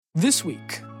This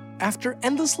week, after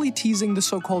endlessly teasing the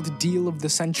so-called deal of the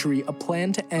century, a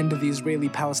plan to end the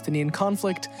Israeli-Palestinian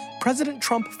conflict, President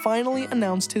Trump finally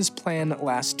announced his plan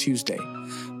last Tuesday.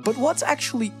 But what's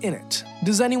actually in it?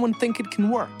 Does anyone think it can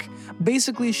work?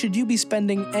 Basically, should you be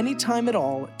spending any time at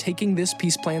all taking this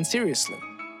peace plan seriously?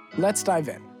 Let's dive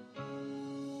in.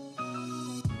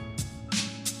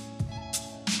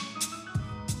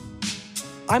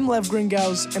 I'm Lev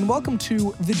Gringaus, and welcome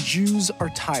to The Jews Are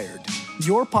Tired,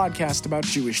 your podcast about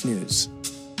Jewish news.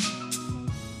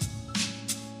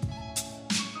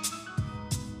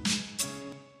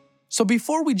 So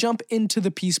before we jump into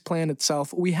the peace plan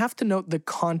itself, we have to note the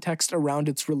context around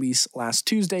its release last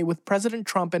Tuesday, with President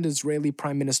Trump and Israeli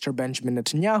Prime Minister Benjamin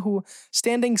Netanyahu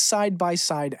standing side by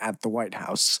side at the White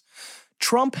House.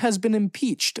 Trump has been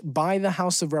impeached by the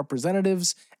House of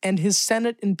Representatives, and his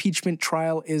Senate impeachment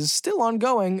trial is still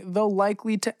ongoing, though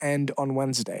likely to end on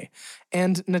Wednesday.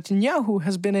 And Netanyahu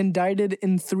has been indicted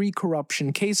in 3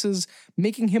 corruption cases,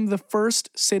 making him the first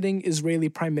sitting Israeli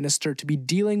prime minister to be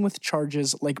dealing with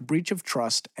charges like breach of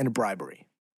trust and bribery.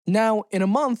 Now, in a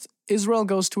month, Israel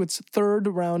goes to its 3rd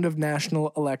round of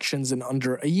national elections in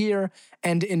under a year,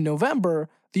 and in November,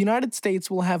 the United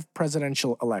States will have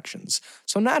presidential elections.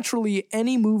 So naturally,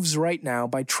 any moves right now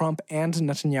by Trump and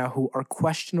Netanyahu are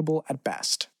questionable at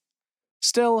best.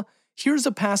 Still, here's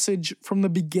a passage from the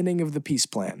beginning of the peace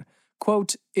plan.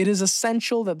 Quote, "It is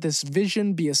essential that this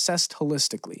vision be assessed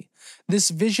holistically. This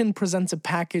vision presents a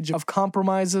package of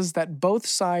compromises that both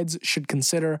sides should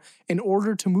consider in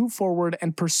order to move forward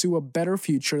and pursue a better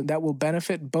future that will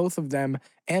benefit both of them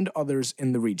and others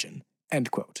in the region."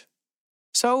 End quote.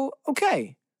 So,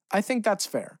 okay, I think that's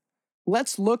fair.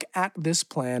 Let's look at this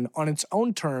plan on its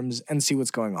own terms and see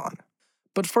what's going on.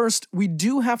 But first, we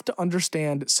do have to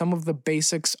understand some of the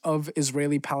basics of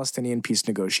Israeli-Palestinian peace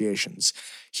negotiations.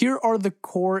 Here are the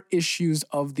core issues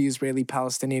of the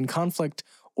Israeli-Palestinian conflict,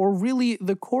 or really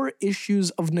the core issues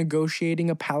of negotiating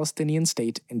a Palestinian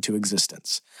state into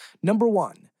existence. Number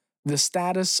 1, the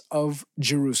status of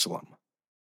Jerusalem.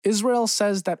 Israel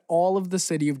says that all of the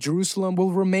city of Jerusalem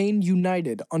will remain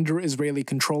united under Israeli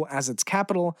control as its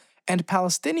capital, and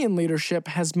Palestinian leadership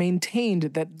has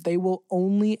maintained that they will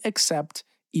only accept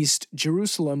East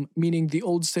Jerusalem, meaning the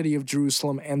old city of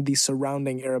Jerusalem and the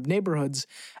surrounding Arab neighborhoods,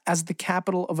 as the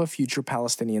capital of a future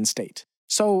Palestinian state.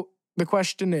 So the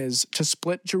question is, to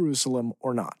split Jerusalem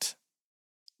or not?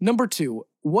 Number 2,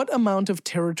 what amount of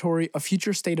territory a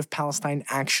future state of Palestine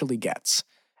actually gets?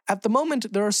 At the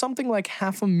moment, there are something like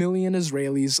 500,000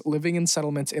 Israelis living in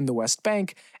settlements in the West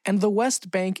Bank, and the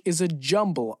West Bank is a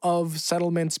jumble of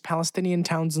settlements, Palestinian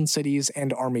towns and cities,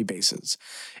 and army bases.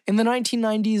 In the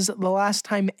 1990s, the last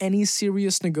time any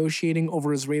serious negotiating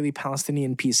over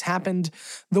Israeli-Palestinian peace happened,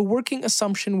 the working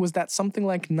assumption was that something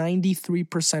like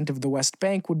 93% of the West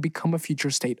Bank would become a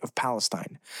future state of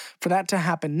Palestine. For that to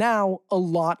happen now, a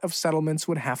lot of settlements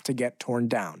would have to get torn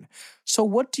down. So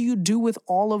what do you do with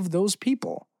all of those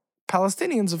people?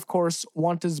 Palestinians, of course,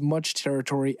 want as much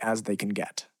territory as they can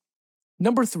get.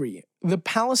 Number 3, the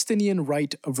Palestinian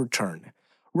right of return.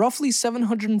 Roughly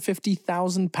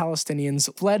 750,000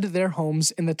 Palestinians fled their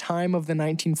homes in the time of the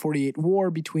 1948 war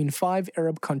between 5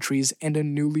 Arab countries and a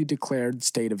newly declared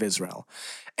State of Israel.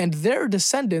 And their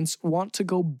descendants want to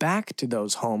go back to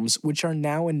those homes, which are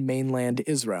now in mainland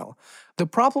Israel. The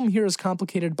problem here is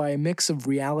complicated by a mix of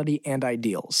reality and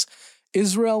ideals.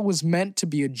 Israel was meant to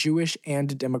be a Jewish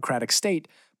and democratic state,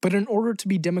 but in order to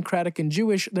be democratic and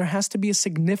Jewish, there has to be a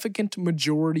significant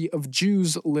majority of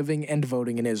Jews living and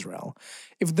voting in Israel.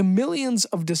 If the millions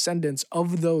of descendants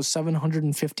of those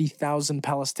 750,000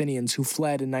 Palestinians who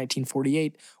fled in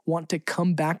 1948 want to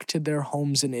come back to their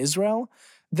homes in Israel,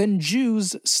 then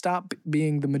Jews stop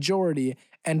being the majority,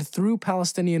 and through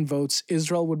Palestinian votes,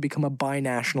 Israel would become a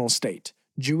binational state,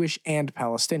 Jewish and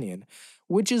Palestinian,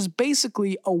 which is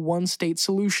basically a one-state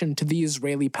solution to the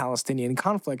Israeli-Palestinian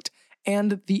conflict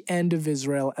and the end of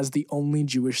Israel as the only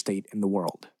Jewish state in the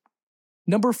world.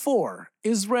 Number 4,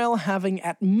 Israel having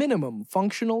at minimum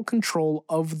functional control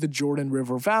of the Jordan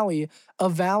River Valley, a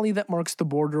valley that marks the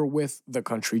border with the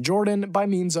country Jordan by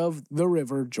means of the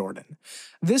River Jordan.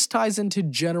 This ties into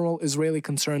general Israeli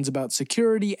concerns about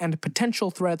security and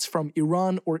potential threats from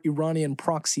Iran or Iranian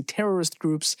proxy terrorist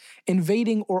groups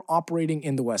invading or operating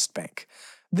in the West Bank.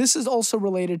 This is also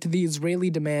related to the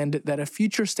Israeli demand that a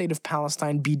future state of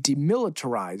Palestine be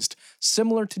demilitarized,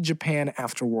 similar to Japan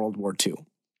after World War II.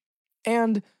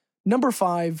 And number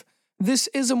 5, this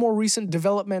is a more recent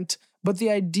development, but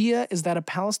the idea is that a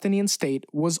Palestinian state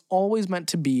was always meant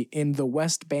to be in the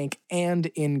West Bank and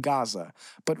in Gaza.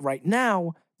 But right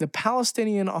now, The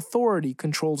Palestinian Authority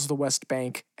controls the West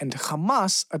Bank, and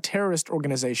Hamas, a terrorist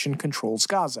organization, controls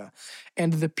Gaza.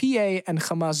 And the PA and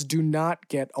Hamas do not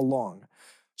get along.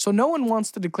 So no one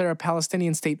wants to declare a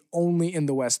Palestinian state only in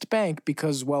the West Bank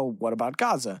because, well, what about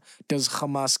Gaza? Does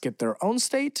Hamas get their own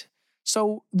state?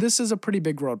 So this is a pretty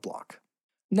big roadblock.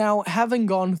 Now, having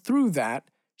gone through that,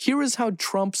 here is how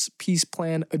Trump's peace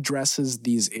plan addresses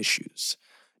these issues.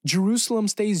 Jerusalem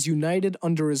stays united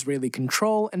under Israeli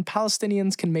control, and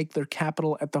Palestinians can make their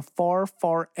capital at the far,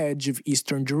 far edge of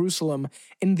eastern Jerusalem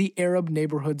in the Arab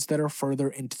neighborhoods that are further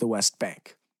into the West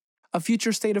Bank. A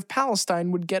future state of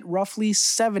Palestine would get roughly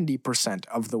 70%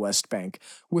 of the West Bank,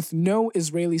 with no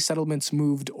Israeli settlements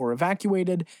moved or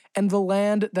evacuated, and the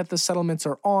land that the settlements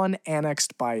are on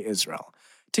annexed by Israel.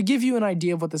 To give you an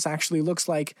idea of what this actually looks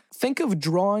like, think of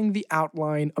drawing the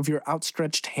outline of your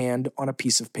outstretched hand on a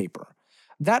piece of paper.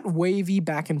 That wavy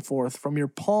back and forth from your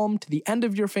palm to the end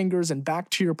of your fingers and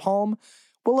back to your palm,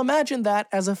 well, imagine that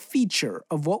as a feature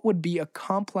of what would be a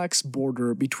complex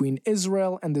border between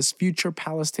Israel and this future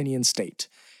Palestinian state.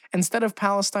 Instead of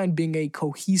Palestine being a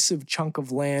cohesive chunk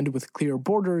of land with clear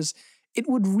borders, it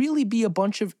would really be a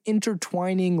bunch of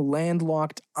intertwining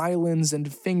landlocked islands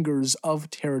and fingers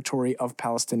of territory of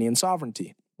Palestinian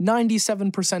sovereignty.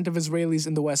 97% of Israelis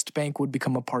in the West Bank would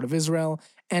become a part of Israel,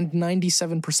 and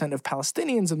 97% of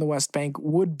Palestinians in the West Bank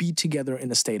would be together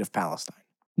in a state of Palestine.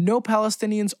 No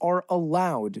Palestinians are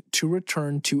allowed to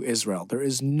return to Israel. There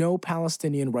is no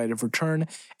Palestinian right of return,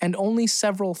 and only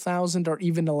several thousand are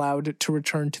even allowed to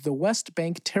return to the West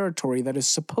Bank territory that is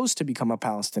supposed to become a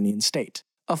Palestinian state.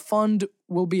 A fund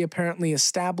will be apparently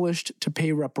established to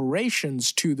pay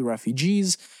reparations to the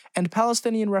refugees, and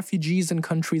Palestinian refugees in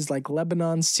countries like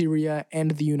Lebanon, Syria,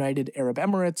 and the United Arab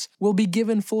Emirates will be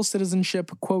given full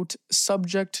citizenship, quote,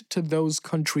 subject to those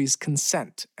countries'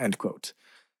 consent, end quote.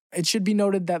 It should be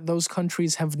noted that those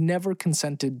countries have never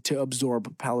consented to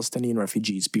absorb Palestinian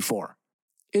refugees before.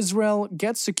 Israel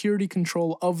gets security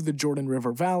control of the Jordan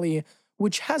River Valley,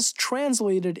 which has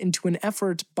translated into an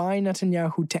effort by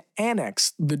Netanyahu to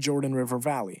annex the Jordan River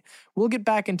Valley. We'll get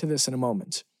back into this in a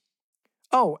moment.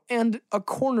 Oh, and a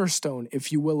cornerstone,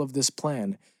 if you will, of this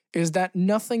plan is that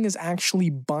nothing is actually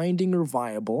binding or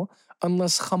viable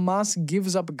unless Hamas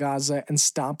gives up Gaza and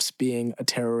stops being a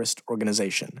terrorist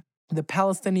organization. The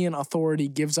Palestinian Authority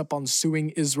gives up on suing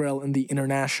Israel in the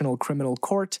International Criminal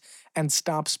Court and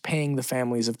stops paying the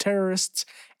families of terrorists,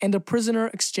 and a prisoner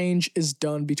exchange is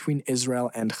done between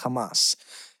Israel and Hamas.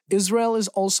 Israel is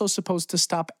also supposed to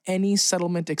stop any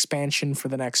settlement expansion for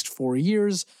the next 4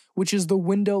 years, which is the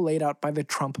window laid out by the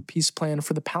Trump peace plan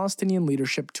for the Palestinian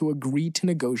leadership to agree to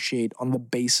negotiate on the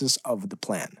basis of the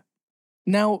plan.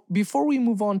 Now, before we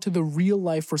move on to the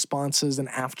real-life responses and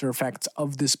after effects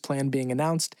of this plan being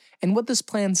announced, and what this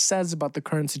plan says about the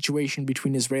current situation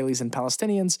between Israelis and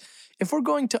Palestinians, if we're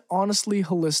going to honestly,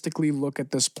 holistically look at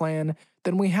this plan,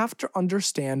 then we have to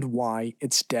understand why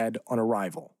it's dead on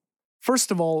arrival.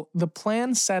 First of all, the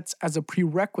plan sets as a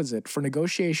prerequisite for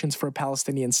negotiations for a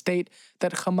Palestinian state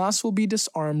that Hamas will be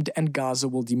disarmed and Gaza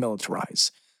will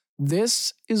demilitarize.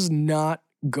 This is not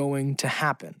going to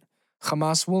happen.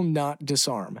 Hamas will not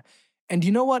disarm. And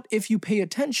you know what? If you pay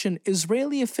attention,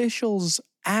 Israeli officials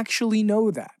actually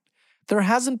know that. There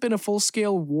hasn't been a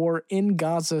full-scale war in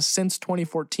Gaza since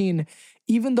 2014,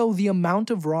 even though the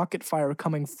amount of rocket fire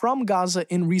coming from Gaza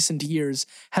in recent years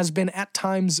has been at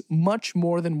times much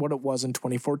more than what it was in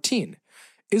 2014.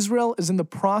 Israel is in the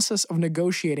process of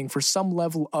negotiating for some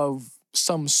level of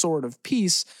some sort of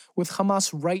peace with Hamas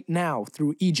right now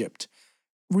through Egypt.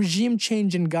 Regime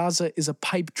change in Gaza is a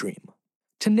pipe dream.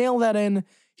 To nail that in,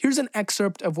 here's an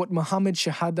excerpt of what Mohammed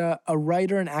Shahada, a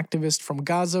writer and activist from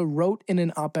Gaza, wrote in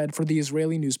an op-ed for the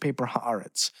Israeli newspaper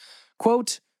Haaretz.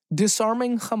 Quote,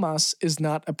 "Disarming Hamas is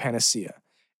not a panacea.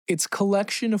 Its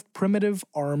collection of primitive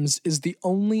arms is the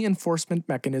only enforcement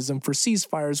mechanism for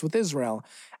ceasefires with Israel,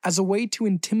 as a way to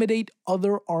intimidate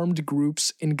other armed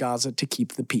groups in Gaza to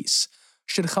keep the peace.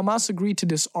 Should Hamas agree to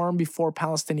disarm before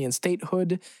Palestinian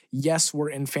statehood, yes, we're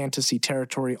in fantasy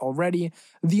territory already,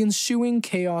 the ensuing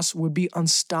chaos would be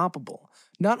unstoppable.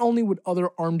 Not only would other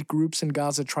armed groups in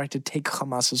Gaza try to take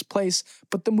Hamas's place,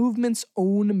 but the movement's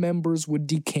own members would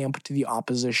decamp to the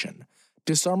opposition.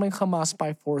 Disarming Hamas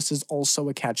by force is also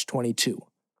a catch-22.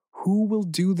 Who will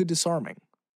do the disarming?"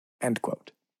 End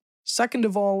quote. Second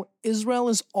of all, Israel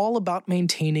is all about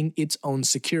maintaining its own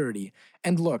security.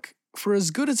 And look, for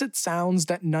as good as it sounds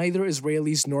that neither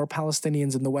Israelis nor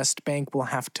Palestinians in the West Bank will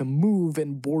have to move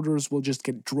and borders will just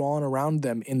get drawn around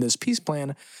them in this peace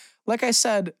plan, like I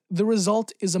said, the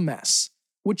result is a mess.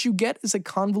 What you get is a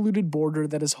convoluted border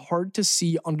that is hard to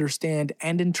see, understand,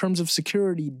 and in terms of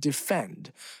security,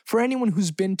 defend. For anyone who's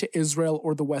been to Israel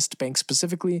or the West Bank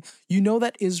specifically, you know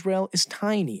that Israel is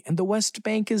tiny and the West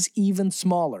Bank is even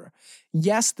smaller.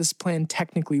 Yes, this plan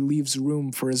technically leaves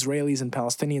room for Israelis and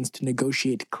Palestinians to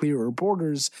negotiate clearer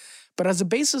borders, but as a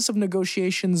basis of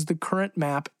negotiations, the current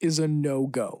map is a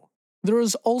no-go. There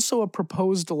is also a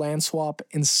proposed land swap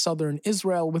in southern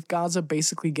Israel, with Gaza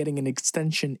basically getting an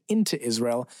extension into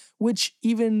Israel, which,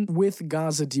 even with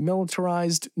Gaza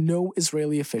demilitarized, no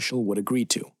Israeli official would agree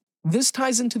to. This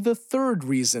ties into the third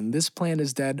reason this plan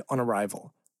is dead on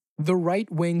arrival. The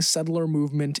right-wing settler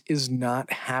movement is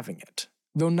not having it.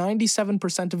 Though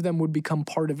 97% of them would become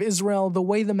part of Israel, the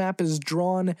way the map is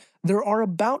drawn, there are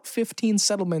about 15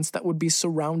 settlements that would be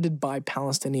surrounded by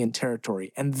Palestinian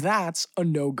territory, and that's a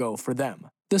no-go for them.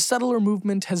 The settler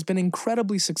movement has been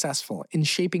incredibly successful in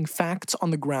shaping facts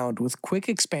on the ground with quick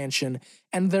expansion,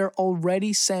 and they're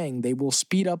already saying they will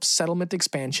speed up settlement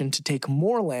expansion to take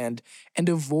more land and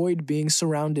avoid being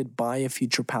surrounded by a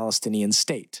future Palestinian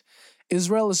state.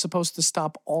 Israel is supposed to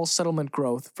stop all settlement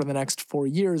growth for the next 4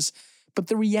 years, but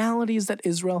the reality is that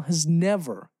Israel has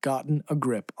never gotten a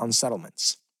grip on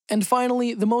settlements. And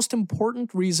finally, the most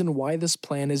important reason why this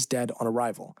plan is dead on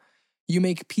arrival. You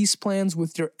make peace plans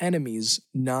with your enemies,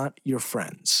 not your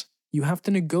friends. You have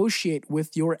to negotiate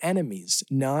with your enemies,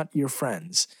 not your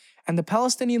friends. And the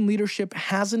Palestinian leadership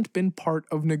hasn't been part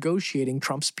of negotiating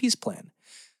Trump's peace plan.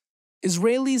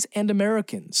 Israelis and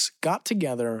Americans got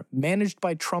together, managed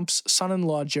by Trump's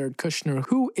son-in-law Jared Kushner,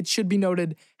 who, it should be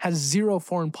noted, has zero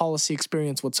foreign policy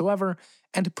experience whatsoever,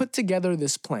 and put together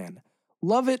this plan.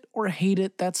 Love it or hate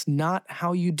it, that's not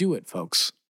how you do it,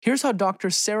 folks. Here's how Dr.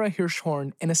 Sarah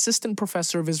Hirschhorn, an assistant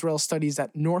professor of Israel studies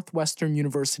at Northwestern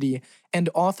University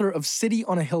and author of City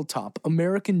on a Hilltop,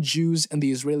 American Jews and the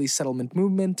Israeli Settlement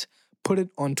Movement, put it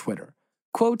on Twitter.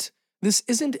 Quote, "This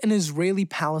isn't an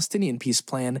Israeli-Palestinian peace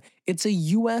plan, it's a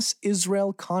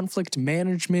U.S.-Israel conflict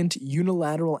management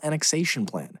unilateral annexation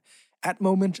plan. At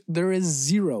moment, there is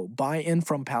zero buy-in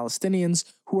from Palestinians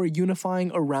who are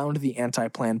unifying around the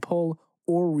anti-plan pole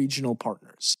or regional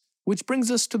partners." Which brings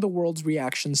us to the world's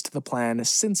reactions to the plan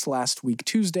since last week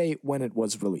Tuesday when it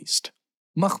was released.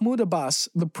 Mahmoud Abbas,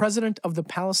 the president of the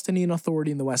Palestinian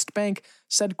Authority in the West Bank,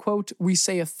 said, quote, "We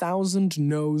say 1,000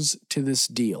 no's to this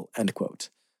deal," end quote.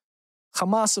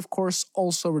 Hamas, of course,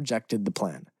 also rejected the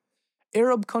plan.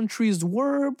 Arab countries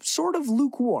were sort of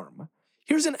lukewarm.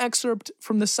 Here's an excerpt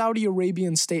from the Saudi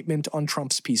Arabian statement on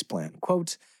Trump's peace plan.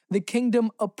 Quote, "The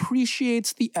kingdom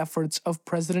appreciates the efforts of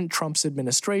President Trump's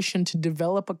administration to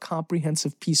develop a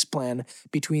comprehensive peace plan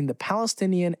between the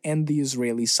Palestinian and the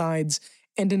Israeli sides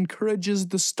and encourages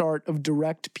the start of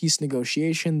direct peace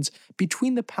negotiations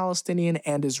between the Palestinian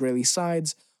and Israeli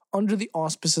sides under the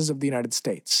auspices of the United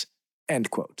States." End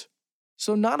quote.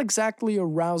 So not exactly a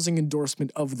rousing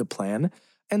endorsement of the plan,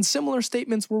 and similar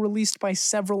statements were released by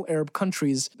several Arab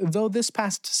countries, though this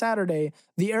past Saturday,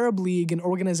 the Arab League, an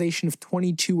organization of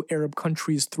 22 Arab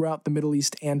countries throughout the Middle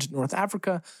East and North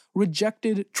Africa,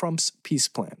 rejected Trump's peace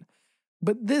plan.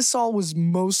 But this all was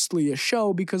mostly a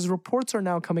show because reports are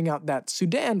now coming out that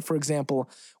Sudan, for example,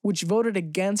 which voted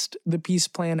against the peace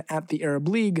plan at the Arab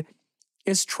League,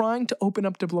 is trying to open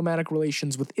up diplomatic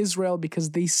relations with Israel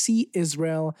because they see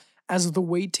Israel as the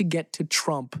way to get to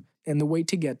Trump and the way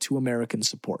to get to American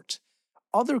support.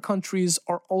 Other countries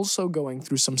are also going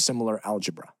through some similar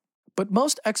algebra. But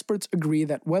most experts agree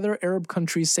that whether Arab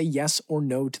countries say yes or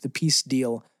no to the peace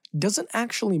deal doesn't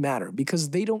actually matter because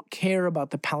they don't care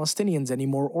about the Palestinians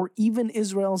anymore or even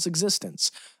Israel's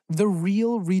existence. The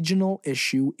real regional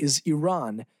issue is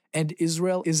Iran, and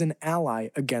Israel is an ally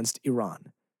against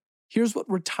Iran. Here's what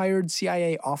retired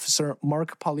CIA officer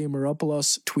Mark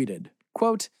Polymeropoulos tweeted.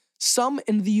 Quote, "Some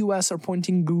in the US are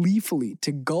pointing gleefully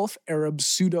to Gulf Arab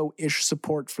pseudo-ish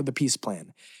support for the peace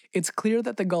plan. It's clear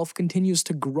that the Gulf continues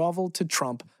to grovel to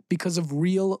Trump because of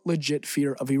real, legit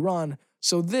fear of Iran,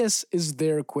 so this is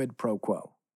their quid pro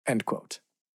quo." End quote.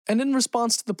 And in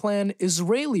response to the plan,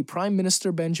 Israeli Prime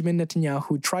Minister Benjamin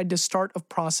Netanyahu tried to start a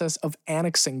process of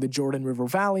annexing the Jordan River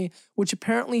Valley, which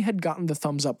apparently had gotten the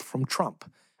thumbs up from Trump.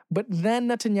 But then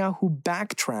Netanyahu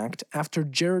backtracked after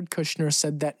Jared Kushner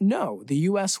said that no, the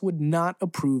US would not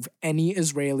approve any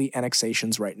Israeli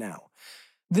annexations right now.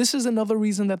 This is another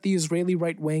reason that the Israeli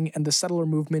right wing and the settler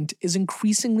movement is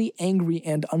increasingly angry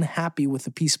and unhappy with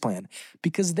the peace plan,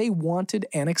 because they wanted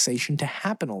annexation to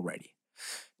happen already.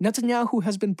 Netanyahu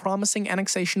has been promising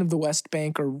annexation of the West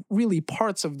Bank, or really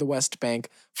parts of the West Bank,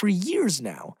 for years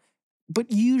now,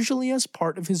 but usually as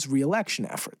part of his re-election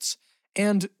efforts.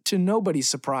 And to nobody's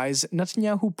surprise,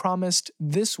 Netanyahu promised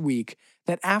this week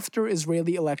that after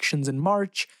Israeli elections in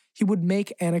March, he would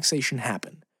make annexation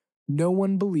happen. No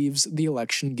one believes the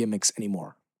election gimmicks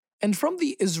anymore. And from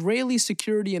the Israeli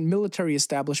security and military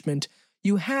establishment,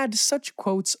 you had such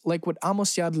quotes like what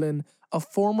Amos Yadlin, a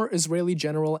former Israeli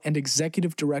general and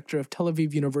executive director of Tel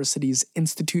Aviv University's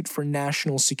Institute for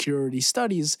National Security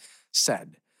Studies,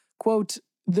 said, quote,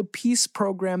 "The peace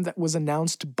program that was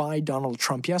announced by Donald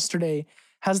Trump yesterday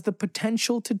has the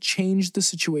potential to change the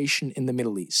situation in the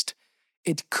Middle East.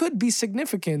 It could be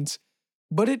significant,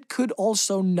 but it could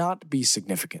also not be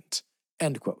significant."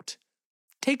 End quote.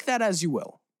 Take that as you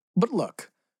will. But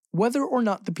look, whether or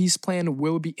not the peace plan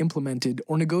will be implemented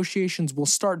or negotiations will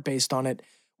start based on it,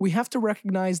 we have to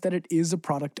recognize that it is a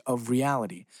product of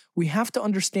reality. We have to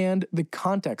understand the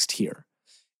context here.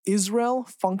 Israel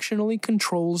functionally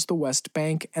controls the West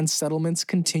Bank and settlements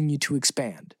continue to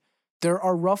expand. There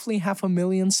are roughly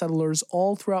 500,000 settlers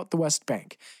all throughout the West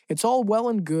Bank. It's all well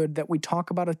and good that we talk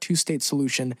about a two-state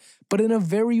solution, but in a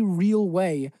very real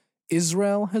way,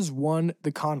 Israel has won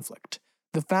the conflict.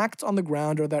 The facts on the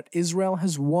ground are that Israel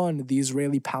has won the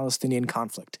Israeli-Palestinian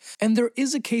conflict. And there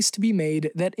is a case to be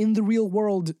made that in the real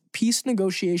world, peace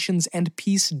negotiations and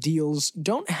peace deals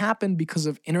don't happen because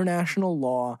of international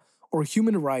law or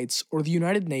human rights or the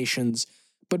United Nations,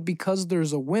 but because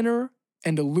there's a winner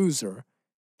and a loser,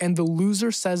 and the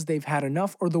loser says they've had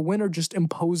enough or the winner just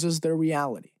imposes their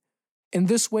reality. In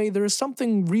this way, there is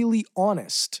something really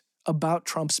honest about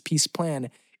Trump's peace plan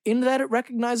in that it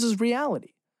recognizes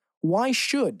reality. Why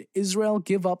should Israel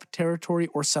give up territory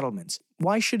or settlements?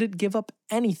 Why should it give up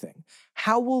anything?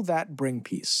 How will that bring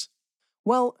peace?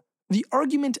 Well, the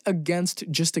argument against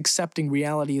just accepting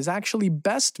reality is actually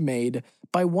best made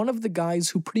by one of the guys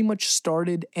who pretty much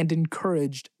started and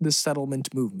encouraged the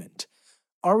settlement movement.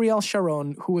 Ariel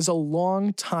Sharon, who was a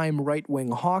long-time right-wing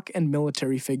hawk and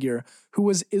military figure who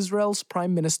was Israel's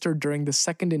prime minister during the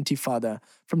Second Intifada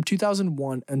from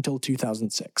 2001 until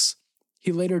 2006.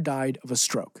 He later died of a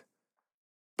stroke.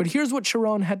 But here's what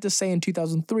Sharon had to say in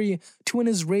 2003 to an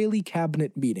Israeli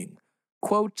cabinet meeting.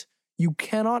 Quote, "You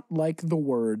cannot like the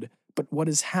word, but what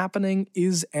is happening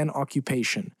is an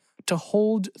occupation. To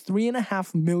hold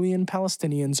 3.5 million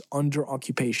Palestinians under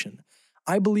occupation.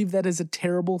 I believe that is a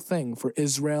terrible thing for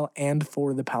Israel and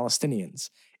for the Palestinians.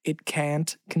 It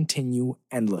can't continue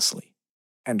endlessly."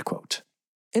 End quote.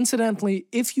 Incidentally,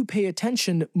 if you pay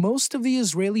attention, most of the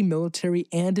Israeli military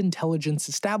and intelligence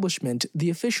establishment, the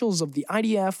officials of the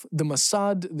IDF, the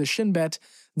Mossad, the Shin Bet,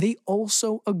 they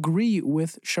also agree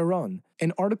with Sharon.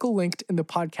 An article linked in the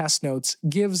podcast notes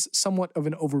gives somewhat of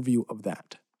an overview of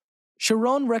that.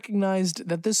 Sharon recognized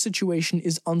that this situation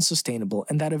is unsustainable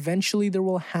and that eventually there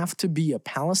will have to be a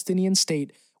Palestinian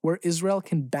state where Israel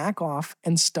can back off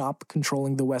and stop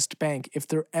controlling the West Bank if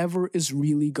there ever is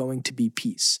really going to be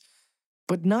peace.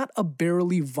 But not a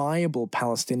barely viable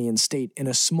Palestinian state in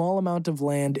a small amount of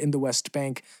land in the West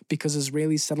Bank because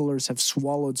Israeli settlers have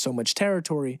swallowed so much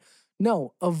territory.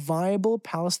 No, a viable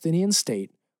Palestinian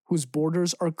state whose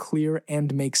borders are clear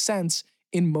and make sense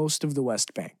in most of the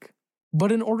West Bank.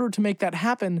 But in order to make that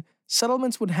happen,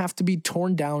 settlements would have to be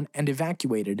torn down and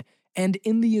evacuated, and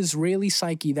in the Israeli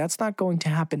psyche, that's not going to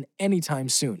happen anytime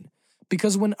soon.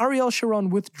 Because when Ariel Sharon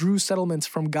withdrew settlements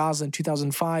from Gaza in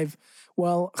 2005,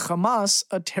 well, Hamas,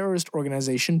 a terrorist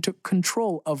organization, took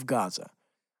control of Gaza.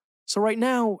 So right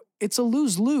now, it's a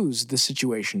lose-lose, this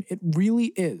situation. It really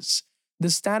is. The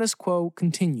status quo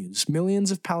continues.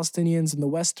 Millions of Palestinians in the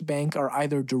West Bank are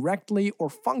either directly or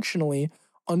functionally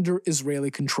under Israeli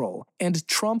control, and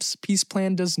Trump's peace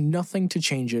plan does nothing to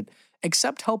change it,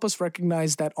 except help us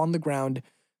recognize that on the ground,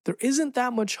 there isn't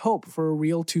that much hope for a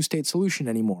real two-state solution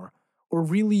anymore, or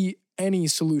really any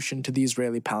solution to the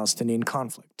Israeli-Palestinian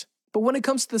conflict. But when it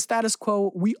comes to the status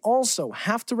quo, we also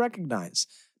have to recognize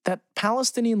that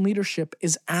Palestinian leadership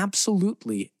is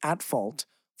absolutely at fault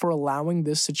for allowing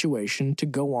this situation to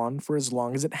go on for as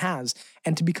long as it has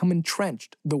and to become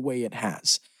entrenched the way it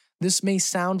has. This may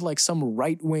sound like some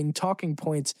right-wing talking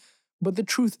points, but the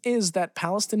truth is that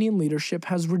Palestinian leadership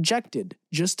has rejected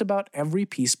just about every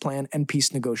peace plan and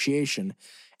peace negotiation.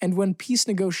 And when peace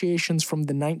negotiations from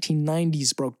the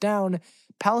 1990s broke down,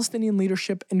 Palestinian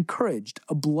leadership encouraged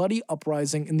a bloody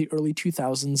uprising in the early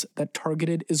 2000s that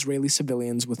targeted Israeli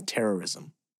civilians with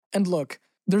terrorism. And look,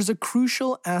 there's a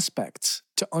crucial aspect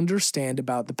to understand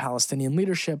about the Palestinian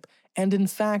leadership, and in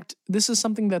fact, this is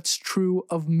something that's true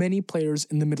of many players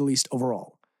in the Middle East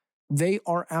overall. They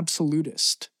are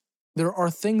absolutist. There are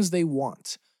things they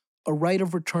want. A right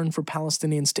of return for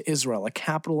Palestinians to Israel, a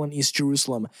capital in East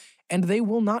Jerusalem, and they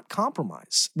will not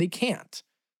compromise. They can't.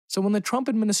 So when the Trump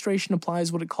administration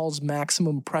applies what it calls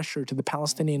maximum pressure to the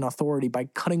Palestinian Authority by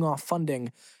cutting off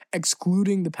funding,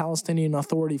 excluding the Palestinian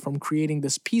Authority from creating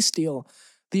this peace deal,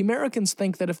 the Americans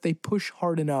think that if they push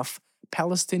hard enough,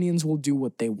 Palestinians will do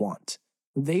what they want.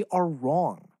 They are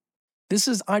wrong. This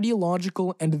is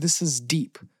ideological and this is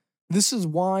deep. This is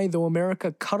why, though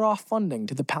America cut off funding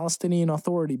to the Palestinian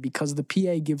Authority because the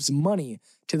PA gives money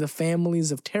to the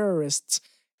families of terrorists,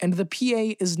 and the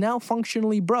PA is now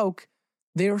functionally broke,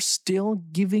 they are still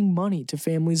giving money to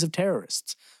families of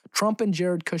terrorists. Trump and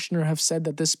Jared Kushner have said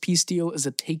that this peace deal is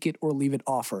a take-it-or-leave-it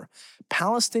offer.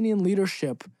 Palestinian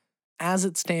leadership, as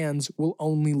it stands, will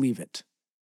only leave it.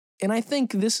 And I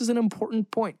think this is an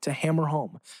important point to hammer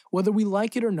home. Whether we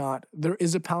like it or not, there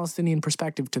is a Palestinian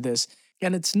perspective to this,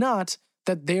 and it's not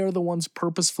that they are the ones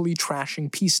purposefully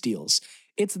trashing peace deals.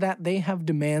 It's that they have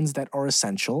demands that are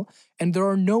essential, and there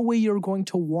are no way you're going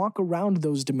to walk around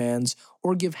those demands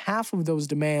or give half of those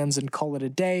demands and call it a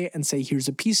day and say, here's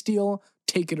a peace deal,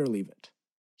 take it or leave it.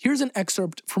 Here's an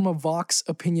excerpt from a Vox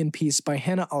opinion piece by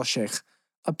Hannah Al-Sheikh,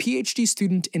 a PhD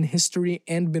student in history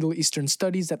and Middle Eastern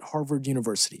studies at Harvard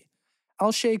University.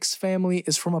 Al-Sheikh's family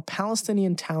is from a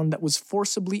Palestinian town that was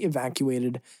forcibly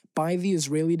evacuated by the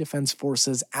Israeli Defense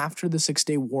Forces after the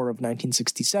Six-Day War of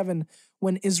 1967,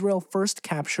 when Israel first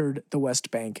captured the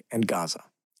West Bank and Gaza.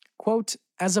 Quote,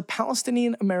 as a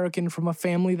Palestinian American from a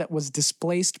family that was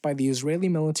displaced by the Israeli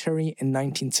military in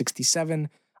 1967,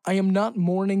 I am not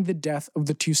mourning the death of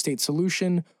the two-state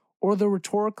solution or the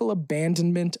rhetorical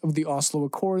abandonment of the Oslo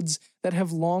Accords that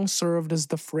have long served as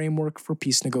the framework for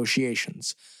peace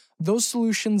negotiations. Those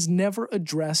solutions never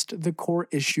addressed the core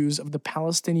issues of the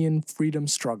Palestinian freedom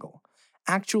struggle,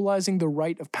 actualizing the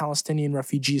right of Palestinian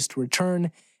refugees to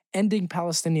return, ending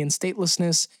Palestinian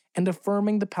statelessness, and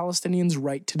affirming the Palestinians'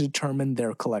 right to determine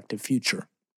their collective future.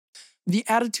 The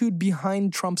attitude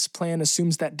behind Trump's plan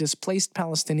assumes that displaced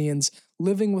Palestinians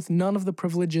living with none of the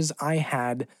privileges I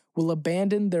had will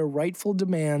abandon their rightful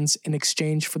demands in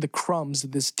exchange for the crumbs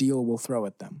this deal will throw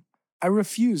at them. I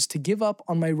refuse to give up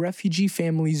on my refugee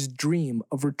family's dream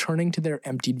of returning to their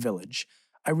emptied village.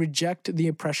 I reject the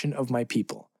oppression of my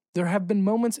people. There have been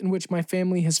moments in which my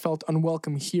family has felt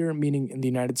unwelcome here, meaning in the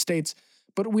United States,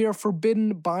 but we are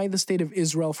forbidden by the state of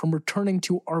Israel from returning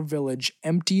to our village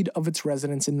emptied of its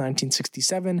residents in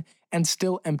 1967 and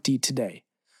still empty today.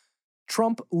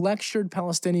 Trump lectured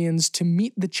Palestinians to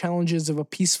meet the challenges of a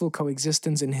peaceful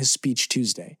coexistence in his speech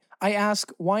Tuesday. I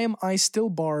ask, why am I still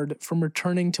barred from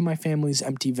returning to my family's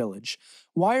empty village?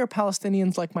 Why are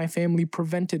Palestinians like my family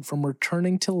prevented from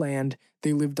returning to land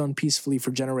they lived on peacefully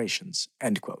for generations?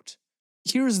 End quote.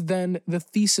 Here's then the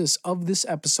thesis of this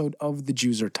episode of The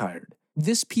Jews Are Tired.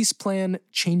 This peace plan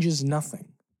changes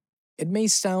nothing. It may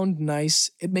sound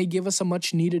nice, it may give us a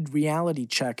much-needed reality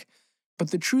check, but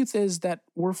the truth is that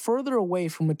we're further away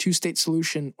from a two-state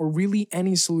solution, or really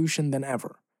any solution, than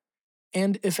ever.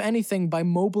 And if anything, by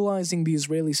mobilizing the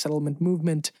Israeli settlement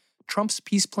movement, Trump's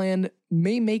peace plan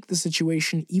may make the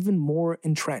situation even more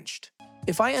entrenched.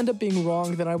 If I end up being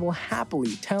wrong, then I will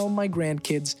happily tell my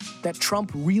grandkids that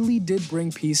Trump really did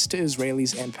bring peace to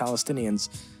Israelis and Palestinians,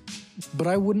 but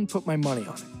I wouldn't put my money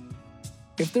on it.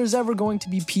 If there's ever going to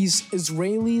be peace,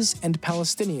 Israelis and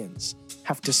Palestinians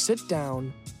have to sit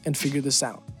down and figure this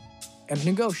out and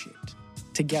negotiate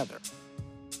together.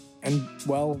 And,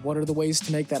 well, what are the ways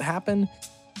to make that happen?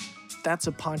 That's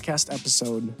a podcast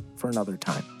episode for another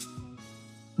time.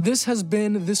 This has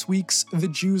been this week's The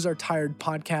Jews Are Tired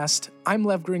podcast. I'm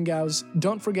Lev Gringaus.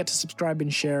 Don't forget to subscribe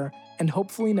and share, and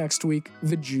hopefully next week,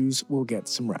 the Jews will get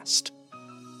some rest.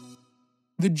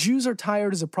 The Jews Are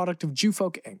Tired is a product of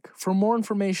Jewfolk Inc. For more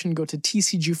information, go to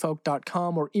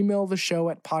tcjewfolk.com or email the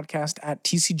show at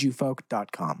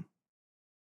podcast@tcjewfolk.com.